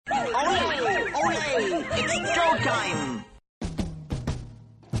Ole! It's showtime!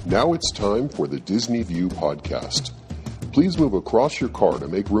 Now it's time for the Disney View podcast. Please move across your car to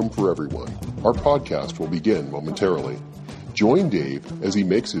make room for everyone. Our podcast will begin momentarily. Join Dave as he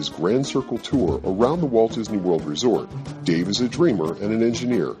makes his Grand Circle tour around the Walt Disney World Resort. Dave is a dreamer and an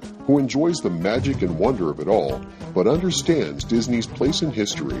engineer who enjoys the magic and wonder of it all, but understands Disney's place in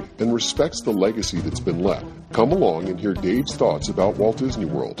history and respects the legacy that's been left. Come along and hear Dave's thoughts about Walt Disney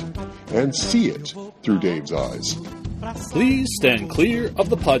World and see it through Dave's eyes. Please stand clear of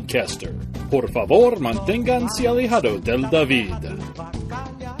the podcaster. Por favor, manténganse alejado del David.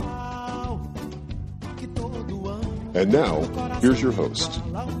 And now, here's your host.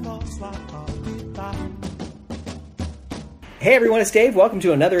 Hey everyone, it's Dave. Welcome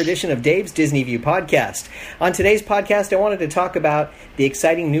to another edition of Dave's Disney View podcast. On today's podcast, I wanted to talk about the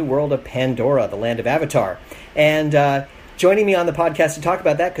exciting new world of Pandora, the land of Avatar. And joining me on the podcast to talk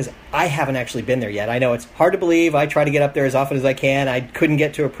about that, because I haven't actually been there yet. I know it's hard to believe. I try to get up there as often as I can. I couldn't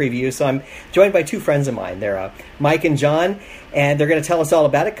get to a preview, so I'm joined by two friends of mine. They're Mike and John, and they're going to tell us all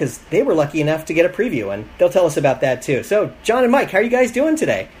about it because they were lucky enough to get a preview, and they'll tell us about that too. So, John and Mike, how are you guys doing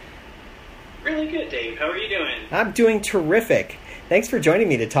today? Really good, Dave. How are you doing? I'm doing terrific. Thanks for joining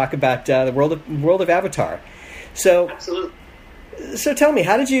me to talk about the world of Avatar. So, absolutely. So tell me,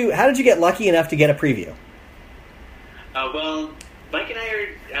 how did you get lucky enough to get a preview? Well, Mike and I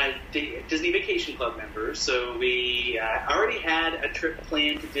are Disney Vacation Club members, so we already had a trip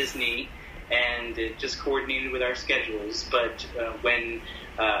planned to Disney, and it just coordinated with our schedules. But when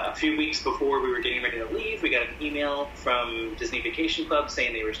a few weeks before we were getting ready to leave, we got an email from Disney Vacation Club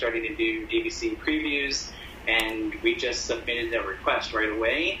saying they were starting to do DVC previews, and we just submitted a request right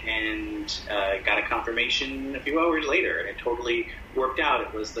away and got a confirmation a few hours later, and it totally worked out.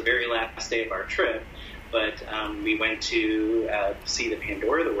 It was the very last day of our trip. But we went to see the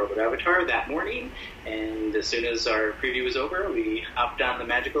Pandora, the World of Avatar, that morning, and as soon as our preview was over, we hopped on the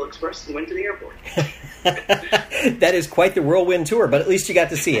Magical Express and went to the airport. That is quite the whirlwind tour, but at least you got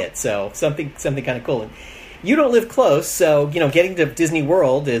to see it, so something kind of cool. And you don't live close, so getting to Disney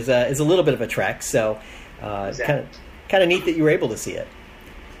World is a little bit of a trek. So exactly. kind of neat that you were able to see it.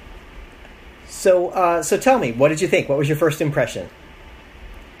 So tell me, what did you think? What was your first impression?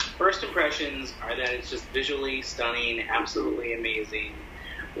 First impressions are that it's just visually stunning, absolutely amazing.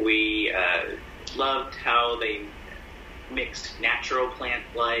 We loved how they mixed natural plant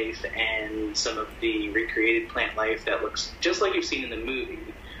life and some of the recreated plant life that looks just like you've seen in the movie.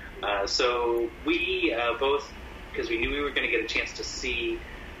 So we both, because we knew we were going to get a chance to see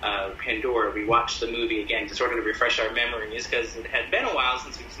Pandora, we watched the movie again to sort of refresh our memories, because it had been a while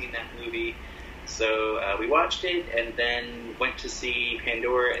since we've seen that movie. So we watched it and then went to see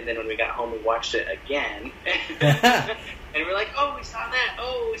Pandora, and then when we got home, we watched it again. And we're like, oh, we saw that.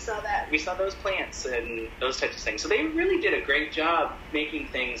 Oh, we saw that. We saw those plants and those types of things. So they really did a great job making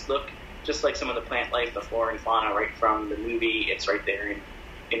things look just like some of the plant life, the flora and fauna, right from the movie. It's right there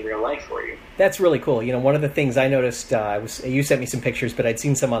in real life for you. That's really cool. One of the things I noticed, you sent me some pictures, but I'd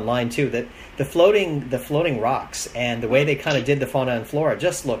seen some online too, that the floating rocks and the way they kind of did the fauna and flora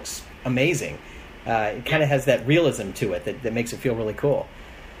just looks amazing. It kind of has that realism to it that makes it feel really cool.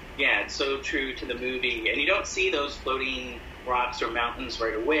 Yeah, it's so true to the movie. And you don't see those floating rocks or mountains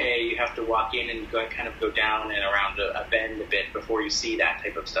right away. You have to walk in and go down and around a bend a bit before you see that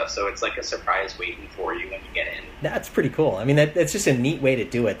type of stuff. So it's like a surprise waiting for you when you get in. That's pretty cool. I mean, that's just a neat way to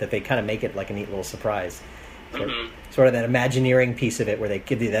do it, that they kind of make it like a neat little surprise. Sort of that Imagineering piece of it where they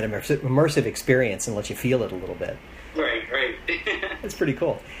give you that immersive experience and let you feel it a little bit. Right. That's pretty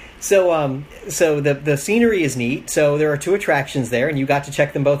cool. So the scenery is neat. So there are two attractions there, and you got to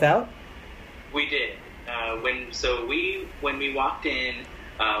check them both out? We did. When we walked in,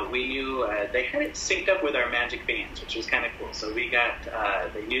 we knew they had it synced up with our Magic Bands, which was kind of cool. So we got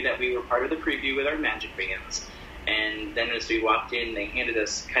they knew that we were part of the preview with our Magic Bands. And then as we walked in, they handed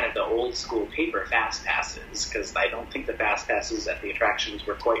us kind of the old school paper fast passes, because I don't think the fast passes at the attractions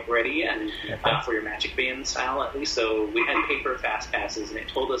were quite ready yet, for your Magic Band style at least. So we had paper fast passes, and it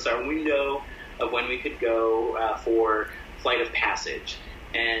told us our window of when we could go for Flight of Passage.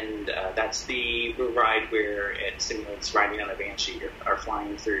 And that's the ride where it simulates riding on a Banshee or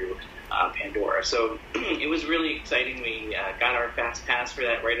flying through Pandora. So it was really exciting. We got our fast pass for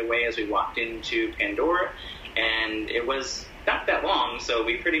that right away as we walked into Pandora. And it was not that long, so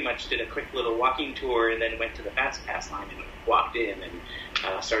we pretty much did a quick little walking tour and then went to the Fast Pass line and walked in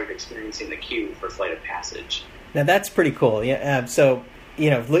and started experiencing the queue for Flight of Passage. Now that's pretty cool. Yeah. So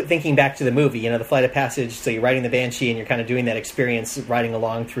thinking back to the movie, the Flight of Passage. So you're riding the Banshee and you're kind of doing that experience, riding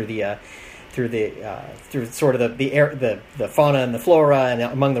along through the through sort of the air, the fauna and the flora, and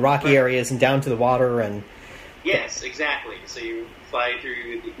among the rocky areas and down to the water. And yes, exactly. So you fly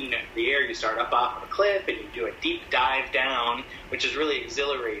through the air. You start up off of a cliff and you do a deep dive down, which is really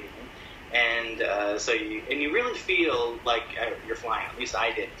exhilarating. And so you really feel like you're flying. At least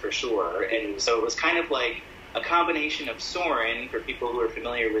I did, for sure. And so it was kind of like a combination of soaring, for people who are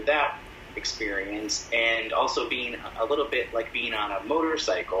familiar with that experience, and also being a little bit like being on a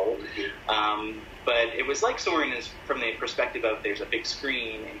motorcycle. But it was like soaring is from the perspective of there's a big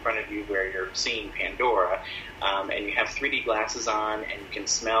screen in front of you where you're seeing Pandora, and you have 3D glasses on, and you can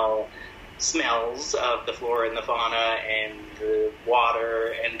smell smells of the flora and the fauna and the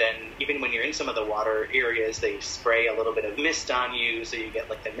water. And then even when you're in some of the water areas, they spray a little bit of mist on you, so you get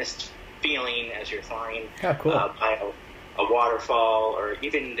like the mist feeling as you're flying by a waterfall. Or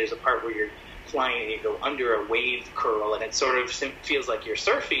even there's a part where you're flying and you go under a wave curl, and it sort of feels like you're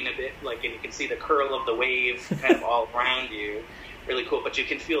surfing a bit, like, and you can see the curl of the wave kind of all around you. Really cool, but you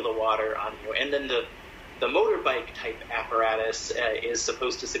can feel the water on you. And then the motorbike type apparatus is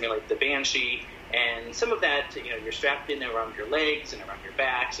supposed to simulate the Banshee, and some of that, you're strapped in around your legs and around your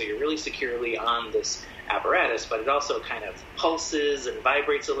back, so you're really securely on this apparatus, but it also kind of pulses and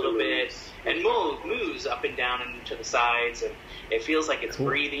vibrates a little bit and moves up and down and to the sides, and it feels like it's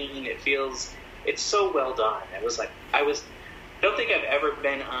breathing. It's so well done. I don't think I've ever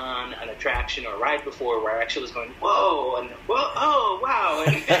been on an attraction or ride before where I actually was going, whoa, and whoa, oh, wow,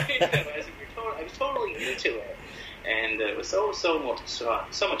 and I was totally into it, and it was so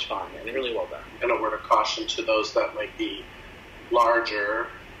much fun and really well done. And a word of caution to those that might be larger.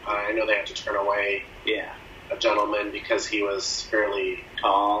 I know they had to turn away a gentleman because he was fairly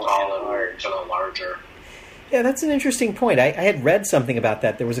tall and large, and larger. Yeah, that's an interesting point. I had read something about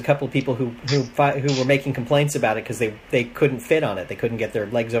that. There was a couple of people who were making complaints about it because they couldn't fit on it. They couldn't get their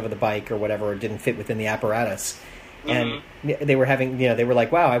legs over the bike or whatever, or didn't fit within the apparatus. And they were having, they were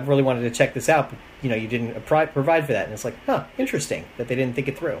like, wow, I really wanted to check this out, but, you didn't provide for that. And it's like, interesting that they didn't think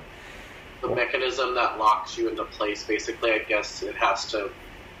it through. The mechanism that locks you into place, basically, I guess it has to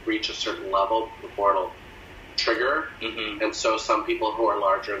reach a certain level before it'll trigger. Mm-hmm. And so some people who are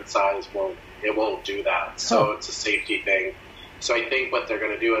larger in size won't do that. So it's a safety thing. So I think what they're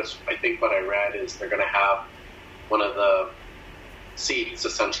going to do is, what I read is they're going to have one of the seats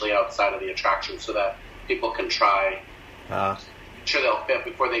essentially outside of the attraction so that people can try. Sure they'll fit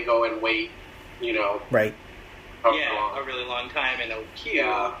before they go and wait, Right. A really long time in a queue.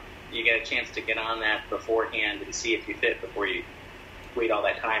 Yeah. You get a chance to get on that beforehand and see if you fit before you wait all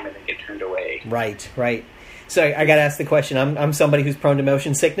that time and then get turned away. Right. So I got to ask the question. I'm somebody who's prone to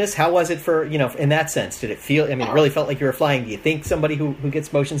motion sickness. How was it for, in that sense? Did it feel, it really felt like you were flying. Do you think somebody who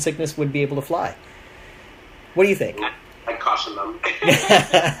gets motion sickness would be able to fly? What do you think? I caution them.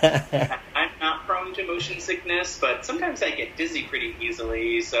 I'm not prone to motion sickness, but sometimes I get dizzy pretty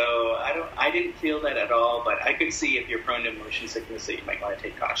easily, so I didn't feel that at all, but I could see if you're prone to motion sickness that you might want to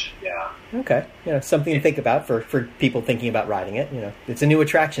take caution. Yeah. Okay. Something to think about for people thinking about riding it. It's a new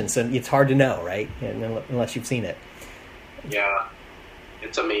attraction, so it's hard to know, right? Unless you've seen it. Yeah.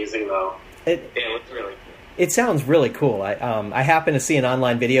 It's amazing, though. It looks really cool. It sounds really cool. I happened to see an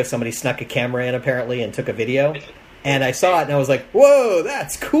online video. Somebody snuck a camera in, apparently, and took a video. And I saw it, and I was like, whoa,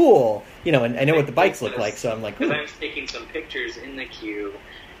 that's cool. And I know what the bikes look like, so I'm like, because I was taking some pictures in the queue,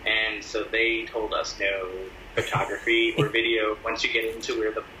 and so they told us no photography or video once you get into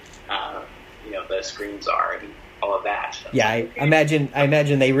where the screens are and all of that. Yeah, I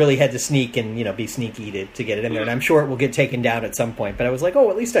imagine they really had to sneak and, be sneaky to get it in there. And I'm sure it will get taken down at some point. But I was like,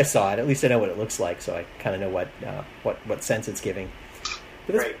 at least I saw it. At least I know what it looks like, so I kind of know what sense it's giving.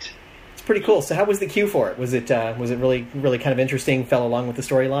 Right. It's pretty cool. So how was the queue for it? Was it really, really kind of interesting, fell along with the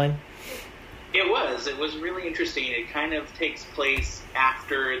storyline? It was really interesting. It kind of takes place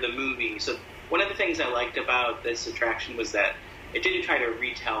after the movie. So one of the things I liked about this attraction was that it didn't try to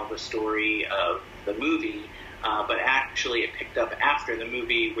retell the story of the movie, but actually it picked up after the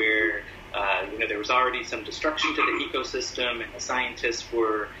movie where there was already some destruction to the ecosystem, and the scientists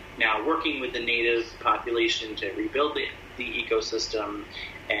were now working with the native population to rebuild the ecosystem.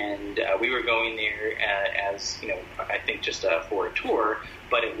 And we were going there as, I think just for a tour,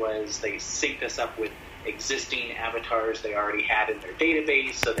 but they synced us up with existing avatars they already had in their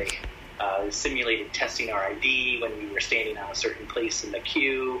database, so they simulated testing our ID when we were standing on a certain place in the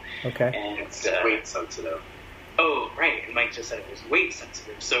queue. Okay. And it's weight sensitive. Oh, right. And Mike just said it was weight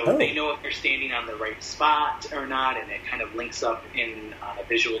sensitive. So they know if you're standing on the right spot or not, and it kind of links up in a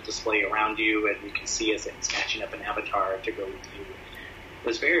visual display around you, and you can see as it's matching up an avatar to go with you. It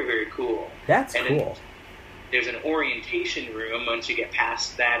was very, very cool. That's cool. there's an orientation room once you get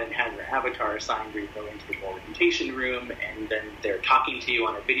past that and have your avatar assigned where you go into the orientation room, and then they're talking to you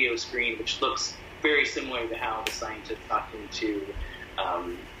on a video screen, which looks very similar to how the scientist talking to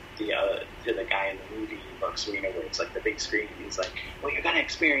the guy in the movie looks, where it's like the big screen. He's like, well, you're going to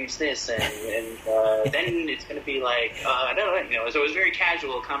experience this, and then it's going to be like, I don't know, so it was very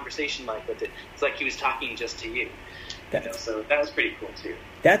casual conversation with it. It's like he was talking just to you. So that was pretty cool, too.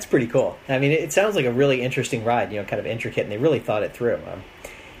 That's pretty cool. I mean, it sounds like a really interesting ride, kind of intricate, and they really thought it through.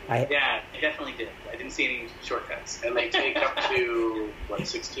 Yeah, they definitely did. I didn't see any shortcuts. And they take up to,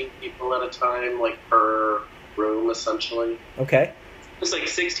 16 people at a time, per room, essentially? Okay. It's like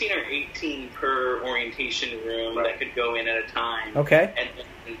 16 or 18 per orientation room that could go in at a time. Okay.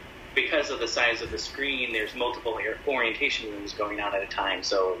 And because of the size of the screen, there's multiple orientation rooms going on at a time.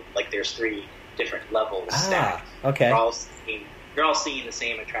 So, there's 3 different levels stacked. Okay. You're all seeing the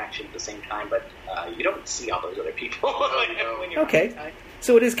same attraction at the same time, but you don't see all those other people. when you're okay.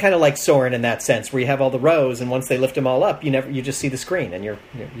 So it is kind of like Soarin' in that sense, where you have all the rows, and once they lift them all up, you just see the screen, and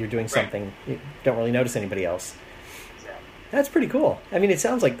you're doing something. You don't really notice anybody else. Exactly. That's pretty cool. I mean, it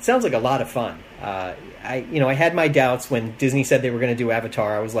sounds like a lot of fun. I had my doubts when Disney said they were going to do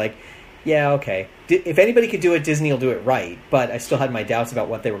Avatar. I was like, yeah, okay. If anybody could do it, Disney will do it right. But I still had my doubts about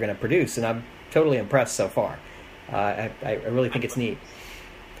what they were going to produce, and I'm totally impressed so far. I really think it's neat.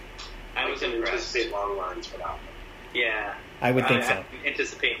 I was impressed. Anticipate long lines for that one. Yeah. I would think so. I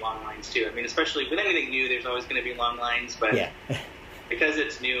anticipate long lines, too. I mean, especially with anything new, there's always going to be long lines, but because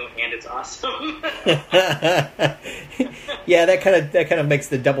it's new and it's awesome. Yeah, that kind of makes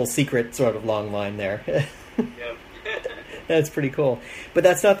the double secret sort of long line there. Yep. That's pretty cool. But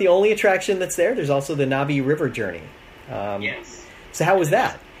that's not the only attraction that's there. There's also the Navi River Journey. Yes. So how was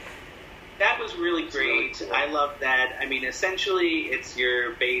that? That was really great. Really cool. I love that. I mean, essentially, it's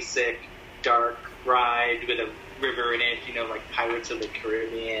your basic dark ride with a river in it, like Pirates of the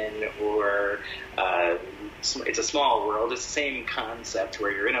Caribbean, or it's a small world. It's the same concept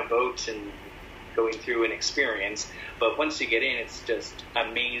where you're in a boat and going through an experience. But once you get in, it's just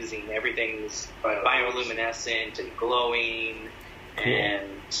amazing. Everything's bioluminescent and glowing, cool.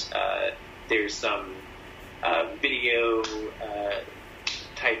 And there's some video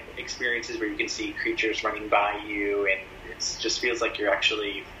type experiences where you can see creatures running by you, and it just feels like you're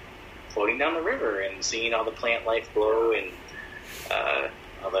actually floating down the river and seeing all the plant life glow and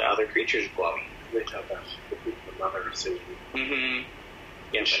all the other creatures glowing. They have the mother singing. Mm-hmm.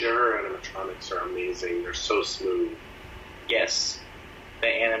 Yeah, sure, animatronics are amazing. They're so smooth. Yes. The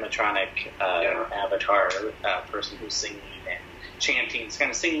animatronic avatar person who's singing and chanting. It's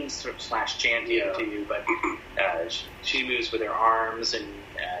kind of singing / chanting to you, but she moves with her arms and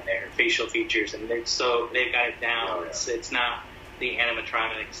their facial features, and they've got it down. It's not the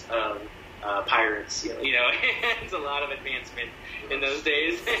animatronics of pirates, it's a lot of advancement in those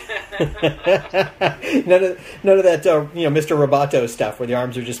days. none of that, Mr. Roboto stuff where the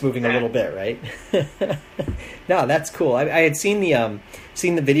arms are just moving a little bit, right? No, that's cool. I had seen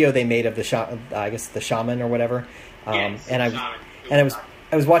the video they made of the shaman or whatever, and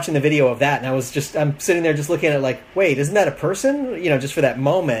I was watching the video of that, and I'm sitting there just looking at it like, wait, isn't that a person? Just for that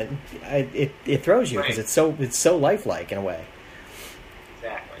moment, it throws you because it's so lifelike in a way.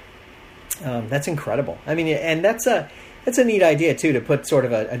 Exactly. That's incredible. I mean, and that's a neat idea too, to put sort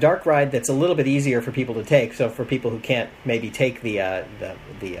of a dark ride that's a little bit easier for people to take. So for people who can't maybe take the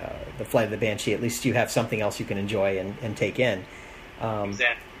Flight of the Banshee, at least you have something else you can enjoy and take in.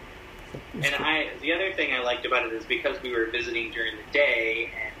 Exactly. And the other thing I liked about it is because we were visiting during the day,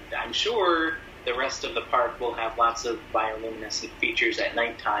 and I'm sure the rest of the park will have lots of bioluminescent features at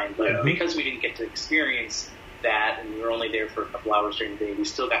nighttime, but because we didn't get to experience that, and we were only there for a couple hours during the day, we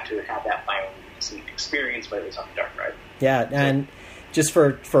still got to have that bioluminescent experience, but it was on the dark ride. Yeah, and just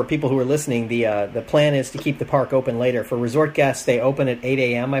for people who are listening, the plan is to keep the park open later. For resort guests, they open at 8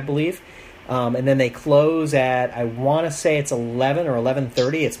 a.m., I believe. And then they close at, I want to say it's 11 or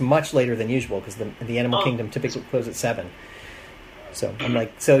 11:30. It's much later than usual because the Animal Kingdom typically closes at 7. So I'm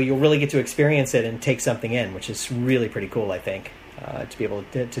like, so you'll really get to experience it and take something in, which is really pretty cool, I think, to be able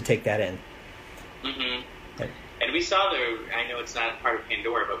to take that in. Mm-hmm. And we saw I know it's not part of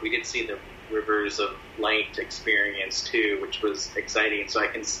Pandora, but we did see the Rivers of Light experience too, which was exciting. So I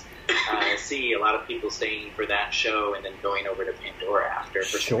can see a lot of people staying for that show and then going over to Pandora after.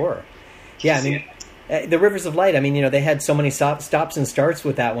 Sure. Yeah, I mean, the Rivers of Light, I mean, they had so many stops and starts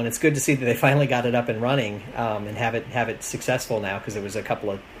with that one. It's good to see that they finally got it up and running and have it successful now, because there was a couple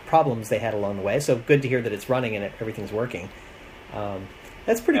of problems they had along the way. So good to hear that it's running and everything's working.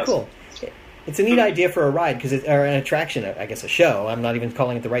 That's pretty cool. It's a neat idea for a ride, or an attraction, I guess a show. I'm not even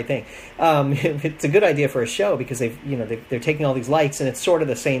calling it the right thing. It's a good idea for a show because they're taking all these lights, and it's sort of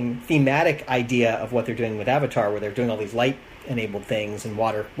the same thematic idea of what they're doing with Avatar, where they're doing all these light-enabled things and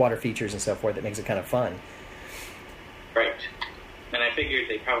water features and so forth that makes it kind of fun. Right. And I figured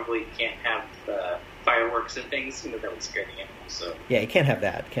they probably can't have fireworks and things, that would scare the animals. So yeah, you can't have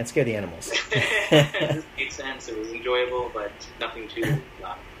that. Can't scare the animals. It made sense. It was enjoyable, but nothing too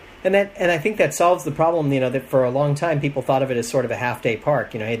loud. And I think that solves the problem, that for a long time people thought of it as sort of a half-day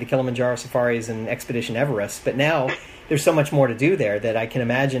park. Hey, the Kilimanjaro Safaris and Expedition Everest, but now there's so much more to do there that I can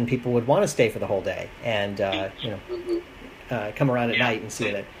imagine people would want to stay for the whole day and come around at night and see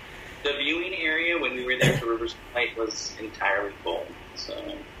it. The viewing area when we were there for Rivers Night was entirely full. So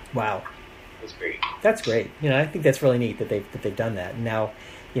wow, it was great. That's great. I think that's really neat that they've done that. And now,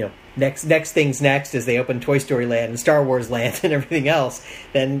 next things next as they open Toy Story Land and Star Wars Land and everything else,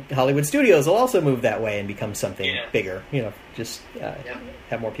 then Hollywood Studios will also move that way and become something bigger.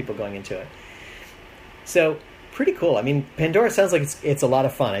 Have more people going into it. So pretty cool. I mean, Pandora sounds like it's a lot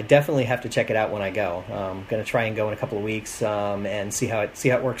of fun. I definitely have to check it out when I go. I'm going to try and go in a couple of weeks and see how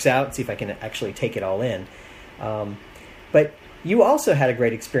it works out and see if I can actually take it all in. But you also had a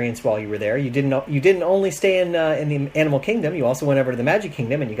great experience while you were there. You didn't only stay in the Animal Kingdom. You also went over to the Magic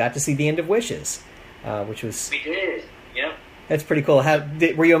Kingdom and you got to see the End of Wishes, which was we did. Yep. That's pretty cool.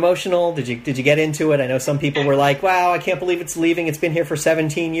 Were you emotional? Did you get into it? I know some people were like, "Wow, I can't believe it's leaving. It's been here for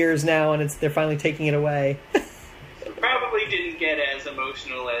 17 years now, and they're finally taking it away." Probably didn't get as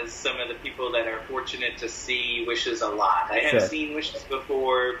emotional as some of the people that are fortunate to see Wishes a lot. I have seen Wishes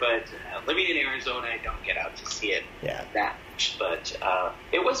before, but living in Arizona, I don't get out to see it that much. But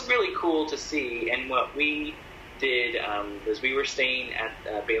it was really cool to see. And what we did was we were staying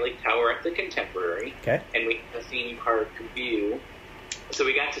at Bay Lake Tower at the Contemporary, and we had a theme park view. So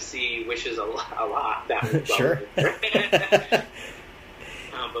we got to see Wishes a lot. That was sure.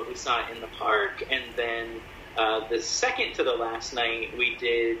 But we saw it in the park, and then the second to the last night, we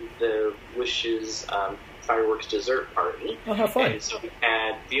did the Wishes fireworks dessert party. Oh, how fun. And so we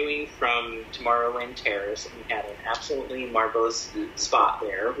had viewing from Tomorrowland Terrace, and we had an absolutely marvelous spot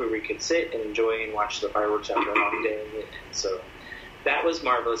there where we could sit and enjoy and watch the fireworks after a long day. And so that was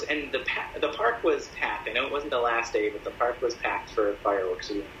marvelous. And the park was packed. I know it wasn't the last day, but the park was packed for fireworks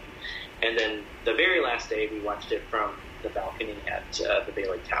viewing. And then the very last day, we watched it from the balcony at the Bay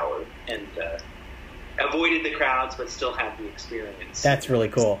Lake Tower. And avoided the crowds, but still had the experience. That's really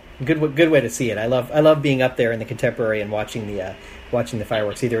cool. Good way to see it. I love being up there in the Contemporary and watching the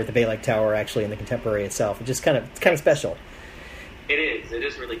fireworks, either at the Bay Lake Tower or actually in the Contemporary itself. It's kind of special. It is. It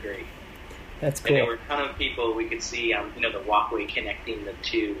is really great. That's cool. And there were a ton of people. We could see, the walkway connecting the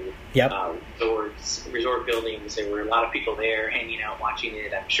two resort buildings. There were a lot of people there hanging out, watching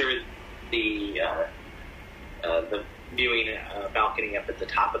it. I'm sure the viewing balcony up at the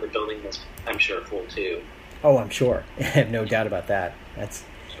top of the building was, I'm sure, full too. Oh, I'm sure. I have no doubt about that. It's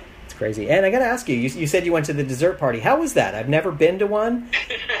crazy. And I got to ask you, you said you went to the dessert party. How was that? I've never been to one.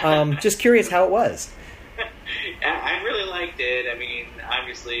 Just curious how it was. I really liked it. I mean,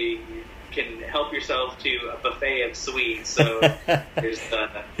 obviously, you can help yourself to a buffet of sweets. So there's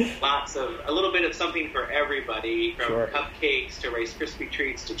a little bit of something for everybody, from cupcakes to Rice Krispie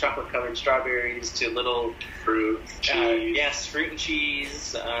treats to chocolate-covered strawberries to little fruit, cheese. Yes, fruit and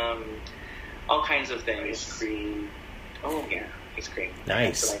cheese, all kinds of things. Ice cream. Oh, yeah, ice cream.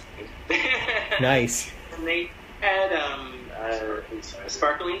 Nice. Nice. And they had a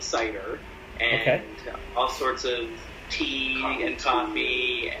sparkling cider and all sorts of tea and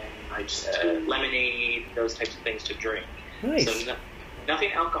coffee and lemonade, those types of things to drink. Nice. So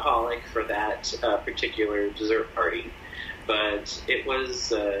nothing alcoholic for that particular dessert party, but it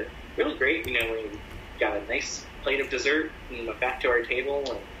was really great. We got a nice plate of dessert and went back to our table,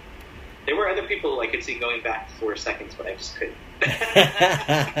 and there were other people I could see going back 4 seconds, but I just couldn't. I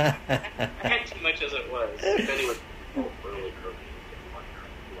had too much as it was.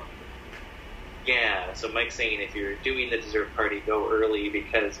 Yeah, so Mike's saying if you're doing the dessert party, go early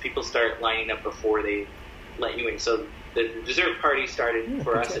because people start lining up before they let you in. So the dessert party started,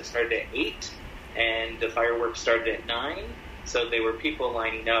 for us, it started at 8, and the fireworks started at 9. So there were people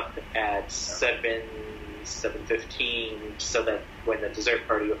lining up at 7:15, so that when the dessert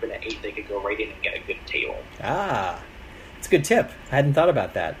party opened at 8, they could go right in and get a good table. Ah, it's a good tip. I hadn't thought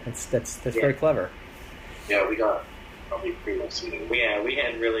about that. That's very clever. Yeah, we got probably primo seating. Yeah, we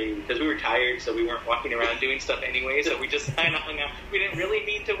had really, because we were tired, so we weren't walking around doing stuff anyway, so we just kind of hung out. We didn't really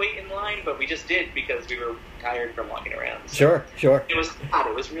need to wait in line, but we just did because we were tired from walking around. So Sure. it was hot.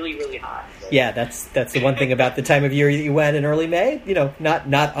 It was really, really hot. So. Yeah, that's the one thing about the time of year that you went in early May. You know, not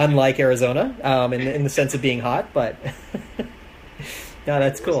unlike Arizona in the sense of being hot, but no,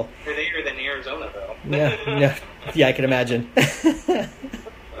 that's cool. They're there than Arizona, though. Yeah, I can imagine.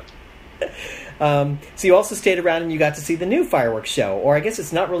 So you also stayed around and you got to see the new fireworks show, or I guess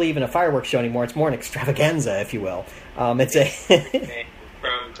it's not really even a fireworks show anymore. It's more an extravaganza, if you will. It's a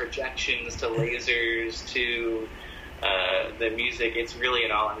from projections to lasers to the music. It's really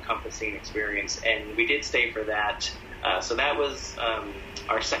an all-encompassing experience, and we did stay for that. So that was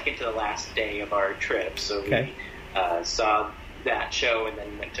our second to the last day of our trip. So we saw that show and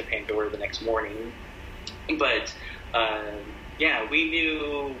then went to Pandora the next morning. But yeah,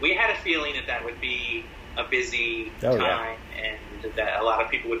 we had a feeling that would be a busy time and that a lot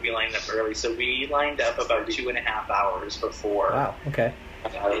of people would be lined up early. So we lined up about 2.5 hours before. Wow. Okay.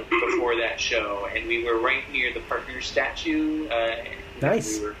 Before that show, and we were right near the partner statue.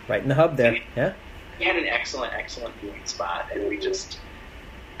 Nice. Right in the hub there. Yeah. We had an excellent viewing spot, and we just,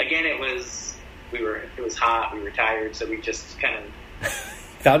 again, it was hot. We were tired, so we just kind of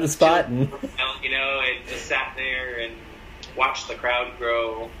found a spot and and just sat there and watched the crowd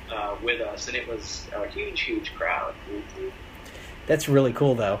grow with us, and it was a huge crowd. That's really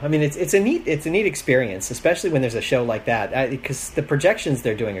cool, though. I mean, it's a neat experience, especially when there's a show like that, because the projections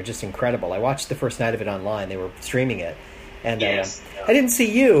they're doing are just incredible. I watched the first night of it online; they were streaming it, and yes, I didn't see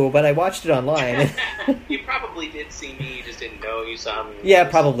you, but I watched it online. You probably did see me; you just didn't know you saw me. Yeah,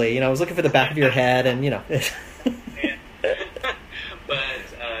 probably. I was looking for the back of your head, and Yeah. But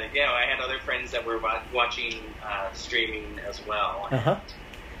I had other friends that were watching streaming as well.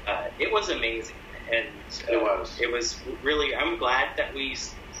 It was amazing. And it was really. I'm glad that we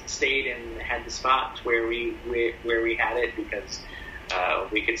stayed and had the spot where we had it, because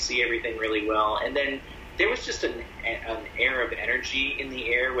we could see everything really well. And then there was just an air of energy in the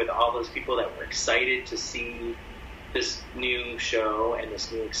air with all those people that were excited to see this new show and this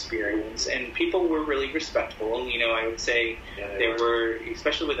new experience. And people were really respectful. I would say there were,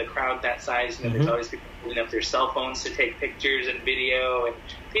 especially with a crowd that size. There's always people pulling up their cell phones to take pictures and video, and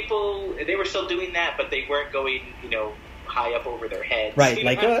people, they were still doing that, but they weren't going, high up over their heads. Right,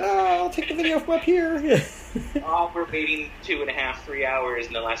 I'll take the video from up here. All we're waiting 2.5, 3 hours,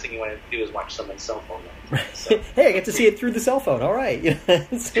 and the last thing you want to do is watch someone's cell phone. So. Hey, I get to see it through the cell phone. All right.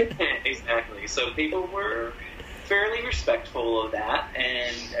 Exactly. So people were fairly respectful of that,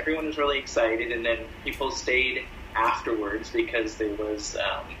 and everyone was really excited. And then people stayed afterwards because there was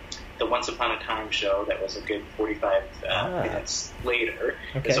the Once Upon a Time show that was a good 45 minutes later.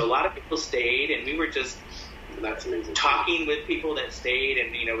 Okay. And so a lot of people stayed, and we were just that's amazing. Talking with people that stayed,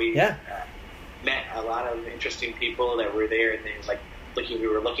 and we met a lot of interesting people that were there, and they was we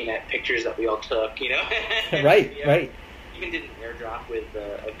were looking at pictures that we all took, Right. Even did an airdrop with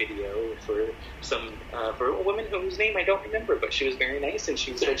a video for for a woman whose name I don't remember, but she was very nice, and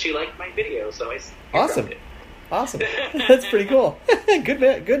she said she liked my video, so I Awesome. it. Awesome. That's pretty cool. Good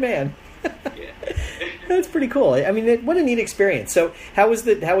man. Yeah. That's pretty cool. I mean, what a neat experience. So, how was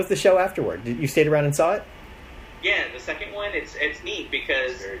the show afterward? Did you stayed around and saw it? Yeah, the second one, it's neat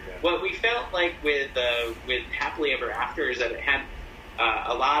because what we felt like with Happily Ever After is that it had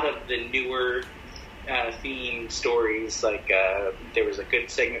a lot of the newer themed stories. Like there was a good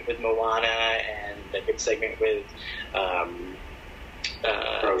segment with Moana and a good segment with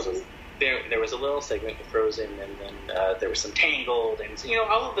Frozen. There was a little segment with Frozen, and then there was some Tangled, and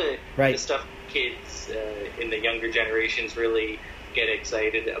all of the stuff kids in the younger generations really get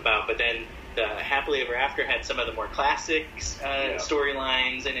excited about. But then the Happily Ever After had some of the more classic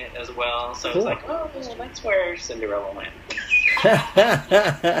storylines in it as well. So cool. I was like, oh, well, that's where Cinderella went.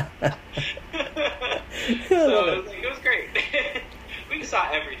 So it was great. We saw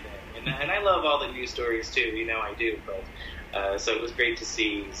everything, and I love all the new stories too. I do, but so it was great to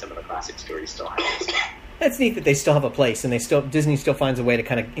see some of the classic stories still happen. It's neat that they still have a place, and Disney still finds a way to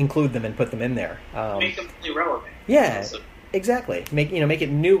kind of include them and put them in there. Make them really relevant. Yeah. Also. Exactly. Make it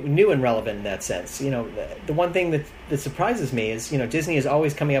new and relevant in that sense. The one thing that surprises me is Disney is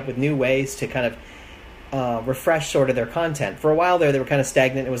always coming up with new ways to kind of refresh sort of their content. For a while there, they were kind of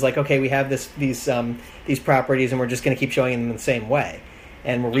stagnant. It was like, okay, we have these properties, and we're just going to keep showing them the same way,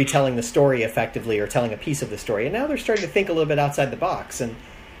 and we're retelling the story effectively or telling a piece of the story. And now they're starting to think a little bit outside the box and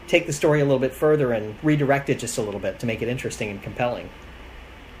take the story a little bit further and redirect it just a little bit to make it interesting and compelling.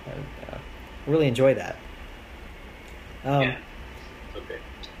 And, really enjoy that. Yeah. Okay.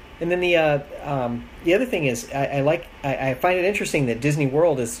 And then the other thing is, I find it interesting that Disney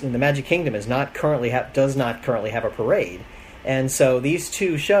World in the Magic Kingdom does not currently have a parade, and so these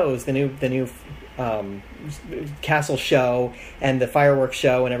two shows, the new castle show and the fireworks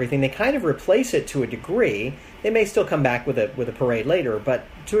show and everything, they kind of replace it to a degree. They may still come back with a parade later, but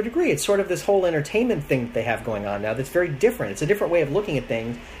to a degree, it's sort of this whole entertainment thing that they have going on now that's very different. It's a different way of looking at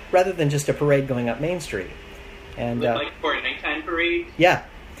things rather than just a parade going up Main Street. And like for a nighttime parade. Yeah.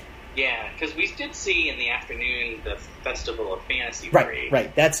 Yeah, because we did see in the afternoon the Festival of Fantasy parade.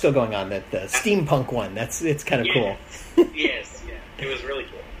 Right. That's still going on. The steampunk one. It's kind of cool. Yes, it was really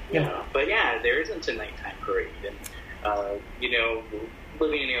cool. Yeah. But there isn't a nighttime parade, and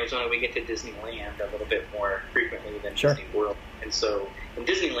living in Arizona, we get to Disneyland a little bit more frequently than Sure. Disney World, and so in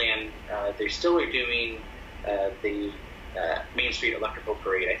Disneyland, they still are doing the Main Street Electrical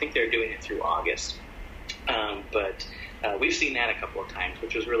Parade. I think they're doing it through August, but we've seen that a couple of times,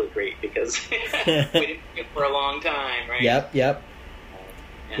 which was really great because we didn't see it for a long time, right? Yep.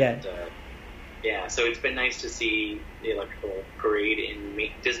 So it's been nice to see the electrical parade in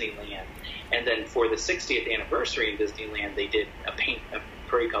Disneyland. And then for the 60th anniversary in Disneyland, they did a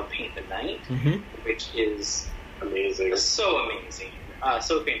parade called Paint the Night, which is amazing. So amazing.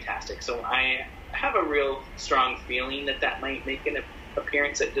 So fantastic. So I have a real strong feeling that might make an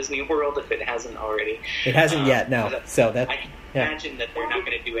appearance at Disney World if it hasn't already. It hasn't yet, no. So that I can imagine that they're not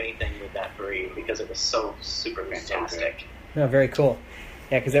going to do anything with that parade because it was so super fantastic. No, very cool.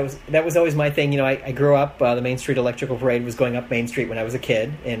 Yeah, because that was always my thing. I grew up. The Main Street Electrical Parade was going up Main Street when I was a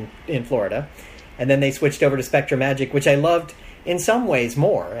kid in Florida, and then they switched over to Spectrum Magic, which I loved in some ways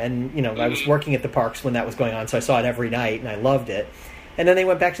more. And I was working at the parks when that was going on, so I saw it every night, and I loved it. And then they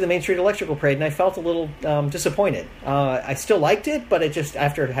went back to the Main Street Electrical Parade, and I felt a little disappointed. I still liked it, but it just,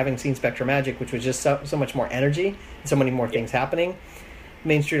 after having seen Spectrum Magic, which was just so much more energy and so many more things happening,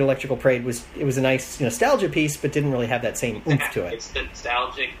 Main Street Electrical Parade was a nice nostalgia piece, but didn't really have that same oomph to it. It's the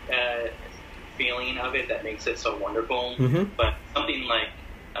nostalgic feeling of it that makes it so wonderful. Mm-hmm. But something like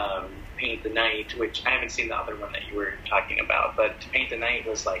Paint the Night, which I haven't seen the other one that you were talking about, but Paint the Night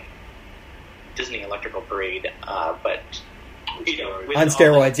was like Disney Electrical Parade, but with on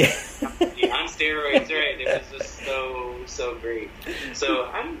steroids, on steroids, right? It was just so great. So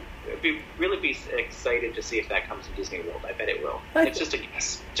I'd really be excited to see if that comes to Disney World. I bet it will. It's just a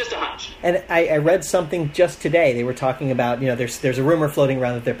guess, just a hunch. And I read something just today. They were talking about, there's a rumor floating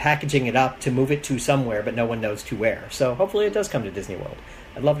around that they're packaging it up to move it to somewhere, but no one knows to where. So hopefully it does come to Disney World.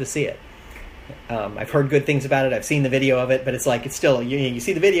 I'd love to see it. I've heard good things about it. I've seen the video of it, but it's like, it's still, you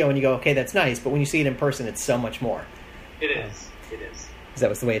see the video and you go, okay, that's nice, but when you see it in person, it's so much more. It is. That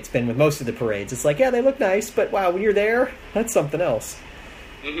was the way it's been with most of the parades. It's like, yeah, they look nice, but wow, when you're there, that's something else.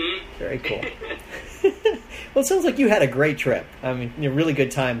 Mm-hmm. Very cool. Well, it sounds like you had a great trip. I mean, a really good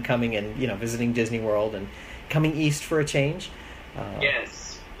time coming and visiting Disney World and coming east for a change.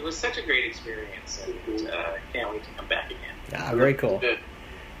 Yes, it was such a great experience, and can't wait to come back again. Very cool.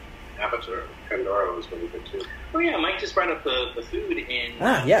 Avatar Pandora was really good too. Oh yeah, Mike just brought up the food in.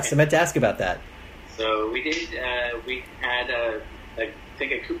 Yes, I meant to ask about that. So we did. We had I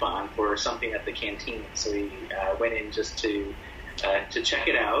think a coupon for something at the canteen, so we went in just to check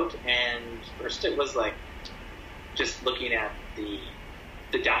it out. And first, it was like just looking at the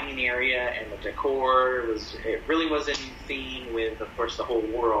dining area and the decor. It really was in theme with, of course, the whole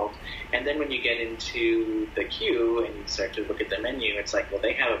world. And then when you get into the queue and you start to look at the menu, it's like, well,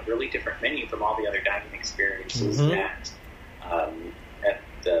 they have a really different menu from all the other dining experiences at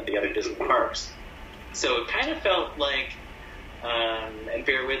the other Disney parks. So it kind of felt like, and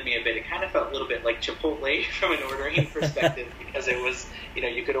bear with me a bit, it kind of felt a little bit like Chipotle from an ordering perspective, because it was,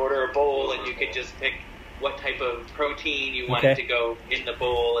 you could order a bowl and you could just pick what type of protein you wanted to go in the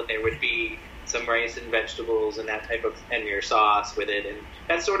bowl, and there would be some rice and vegetables and that type of, and your sauce with it, and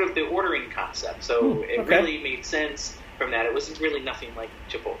that's sort of the ordering concept. So it really made sense from that. It wasn't really nothing like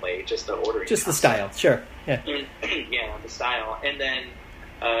Chipotle, just the ordering just concept. The style, sure. Yeah, the style. And then,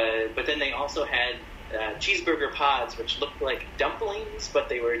 but then they also had cheeseburger pods, which looked like dumplings, but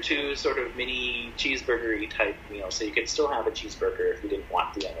they were two sort of mini cheeseburger-y type meals, so you could still have a cheeseburger if you didn't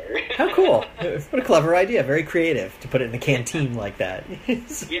want the other. How cool. What a clever idea. Very creative to put it in a canteen like that.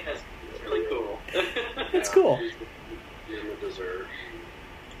 Yes, it's really cool. It's cool. And the dessert.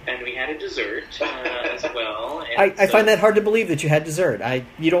 And we had a dessert as well. And I find that hard to believe that you had dessert.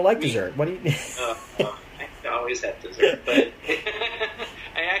 You don't like dessert. What do you... I always have dessert, but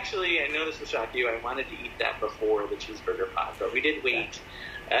I know this will shock you, I wanted to eat that before the cheeseburger pod, but we did wait.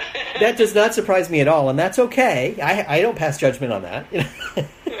 That does not surprise me at all, and that's okay. I don't pass judgment on that.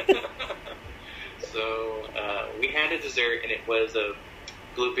 So we had a dessert, and it was a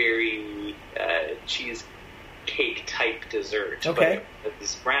blueberry cheesecake type dessert. Okay. But it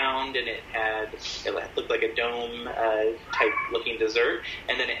was round, and it looked like a dome type looking dessert,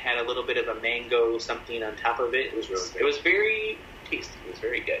 and then it had a little bit of a mango something on top of it. It was really good. It was very tasty. It was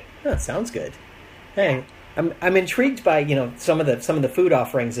very good. Oh, sounds good. Hey, I'm intrigued by some of the food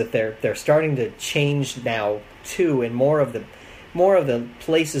offerings that they're starting to change now too, and more of the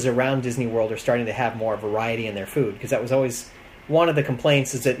places around Disney World are starting to have more variety in their food, because that was always one of the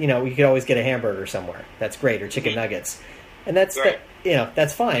complaints, is that you could always get a hamburger somewhere. That's great, or chicken nuggets, and that's right.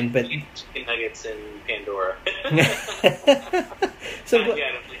 That's fine. But chicken nuggets in Pandora. So at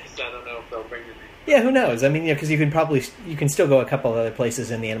least I don't know if they'll bring them in. Yeah, who knows? I mean, because you can still go a couple of other places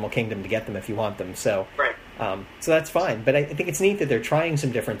in the Animal Kingdom to get them if you want them. So, right. So that's fine. But I think it's neat that they're trying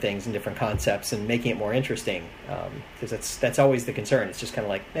some different things and different concepts and making it more interesting. Because that's always the concern. It's just kind of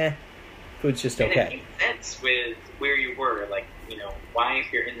like, food's just okay. And it makes sense with where you were. Like, why,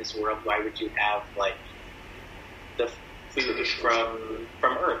 if you're in this world, why would you have like the food from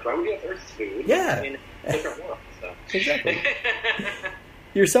Earth? Why would you have Earth food? Yeah. In a different world. So. Exactly.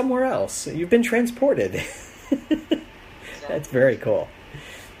 You're somewhere else. You've been transported. That's very cool.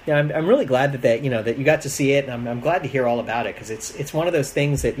 Yeah, I'm really glad that you got to see it, and I'm glad to hear all about it, because it's one of those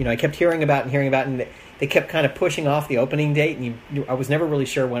things that I kept hearing about, and they kept kind of pushing off the opening date, and I was never really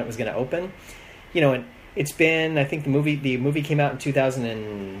sure when it was going to open. And it's been, I think the movie came out in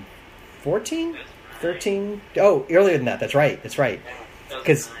 2014, 13. Oh, earlier than that. That's right.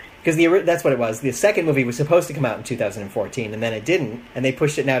 Because that's what it was. The second movie was supposed to come out in 2014, and then it didn't, and they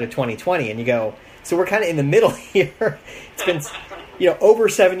pushed it now to 2020. And you go, so we're kind of in the middle here. It's been, over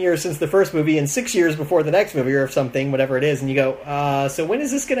 7 years since the first movie, and 6 years before the next movie, or something, whatever it is. And you go, so when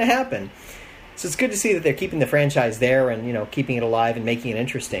is this going to happen? So it's good to see that they're keeping the franchise there, and keeping it alive and making it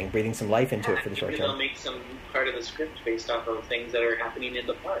interesting, breathing some life into it for the short term. They'll make some part of the script based off of things that are happening in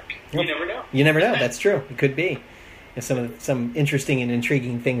the park. You never know. You never know. That's true. It could be. Some interesting and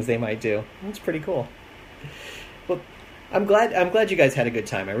intriguing things they might do. That's pretty cool. Well, I'm glad you guys had a good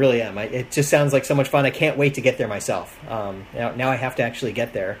time. I really am. It just sounds like so much fun. I can't wait to get there myself. Now I have to actually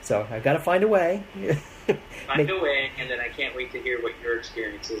get there, so I've got to find a way. Find a way, and then I can't wait to hear what your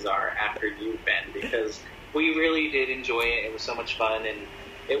experiences are after you've been, because we really did enjoy it. It was so much fun, and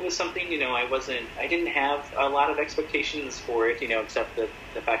it was something, I didn't have a lot of expectations for it, except the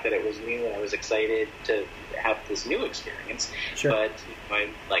fact that it was new, and I was excited to have this new experience. Sure. But I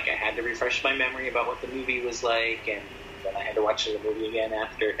had to refresh my memory about what the movie was like, and then I had to watch the movie again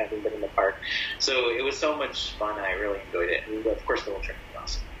after having been in the park. So it was so much fun, and I really enjoyed it. And of course, the whole trip was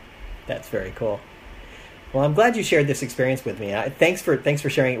awesome. That's very cool. Well, I'm glad you shared this experience with me. Thanks for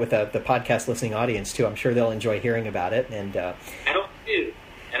sharing it with the podcast listening audience too. I'm sure they'll enjoy hearing about it, and I hope they do.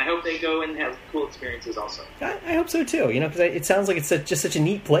 And I hope they go and have cool experiences also. I hope so too. Because it sounds like it's just such a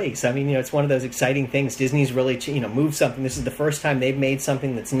neat place. I mean, it's one of those exciting things. Disney's really moved something. This is the first time they've made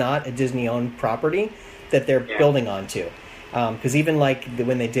something that's not a Disney-owned property that they're building onto. Because even like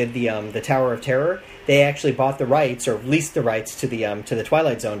when they did the Tower of Terror, they actually bought the rights or leased the rights to the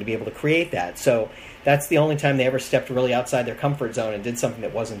Twilight Zone to be able to create that. So that's the only time they ever stepped really outside their comfort zone and did something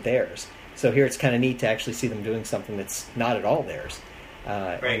that wasn't theirs. So here it's kind of neat to actually see them doing something that's not at all theirs.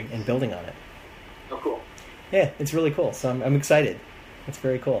 Right. And building on it. Oh, cool. Yeah, it's really cool. So I'm excited. It's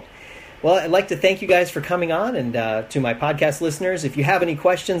very cool. Well, I'd like to thank you guys for coming on, and to my podcast listeners, if you have any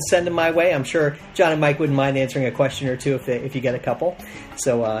questions, send them my way. I'm sure John and Mike wouldn't mind answering a question or two if you get a couple.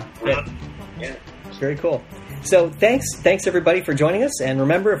 So, Yeah. Very cool. So thanks everybody for joining us, and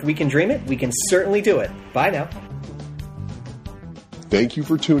remember, if we can dream it, we can certainly do it. Bye now. Thank you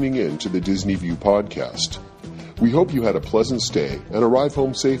for tuning in to the Disney View podcast. We hope you had a pleasant stay and arrive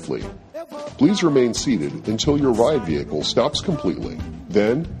home safely. Please remain seated until your ride vehicle stops completely.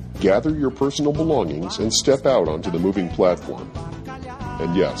 Then, gather your personal belongings and step out onto the moving platform.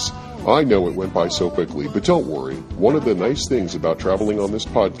 And yes, I know it went by so quickly, but don't worry. One of the nice things about traveling on this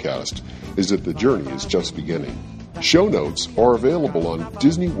podcast is that the journey is just beginning. Show notes are available on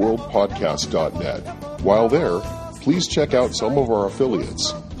DisneyWorldPodcast.net. While there, please check out some of our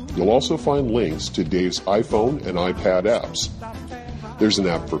affiliates. You'll also find links to Dave's iPhone and iPad apps. There's an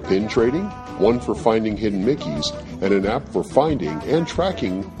app for pin trading, one for finding hidden Mickeys, and an app for finding and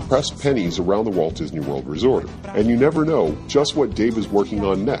tracking pressed pennies around the Walt Disney World Resort. And you never know just what Dave is working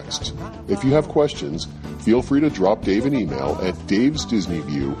on next. If you have questions, feel free to drop Dave an email at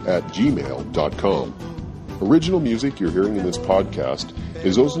davesdisneyview@gmail.com. Original music you're hearing in this podcast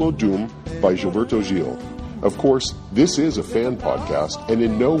is Oslo Doom by Gilberto Gil. Of course, this is a fan podcast and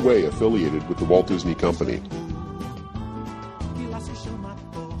in no way affiliated with the Walt Disney Company.